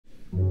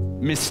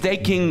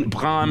Mistaking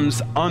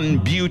Brahms'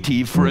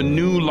 unbeauty for a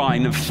new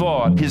line of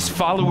thought, his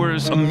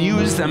followers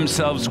amuse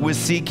themselves with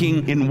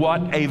seeking in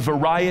what a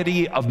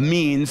variety of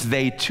means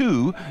they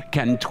too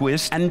can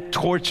twist and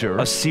torture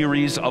a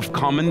series of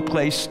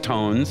commonplace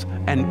tones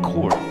and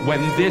chords.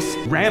 When this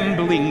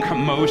rambling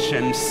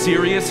commotion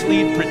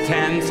seriously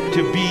pretends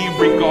to be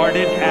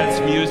regarded as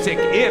music,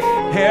 if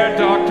Herr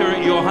Dr.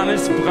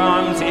 Johannes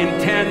Brahms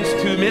intends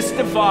to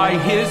mystify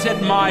his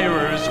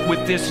admirers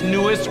with this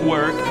newest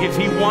work, if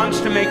he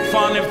wants to make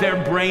fun of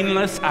their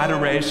brainless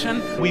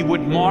adoration, we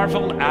would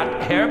marvel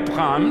at Herr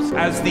Brahms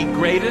as the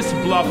greatest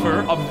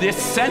bluffer of this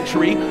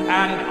century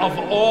and of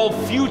all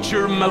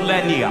future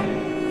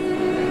millennia.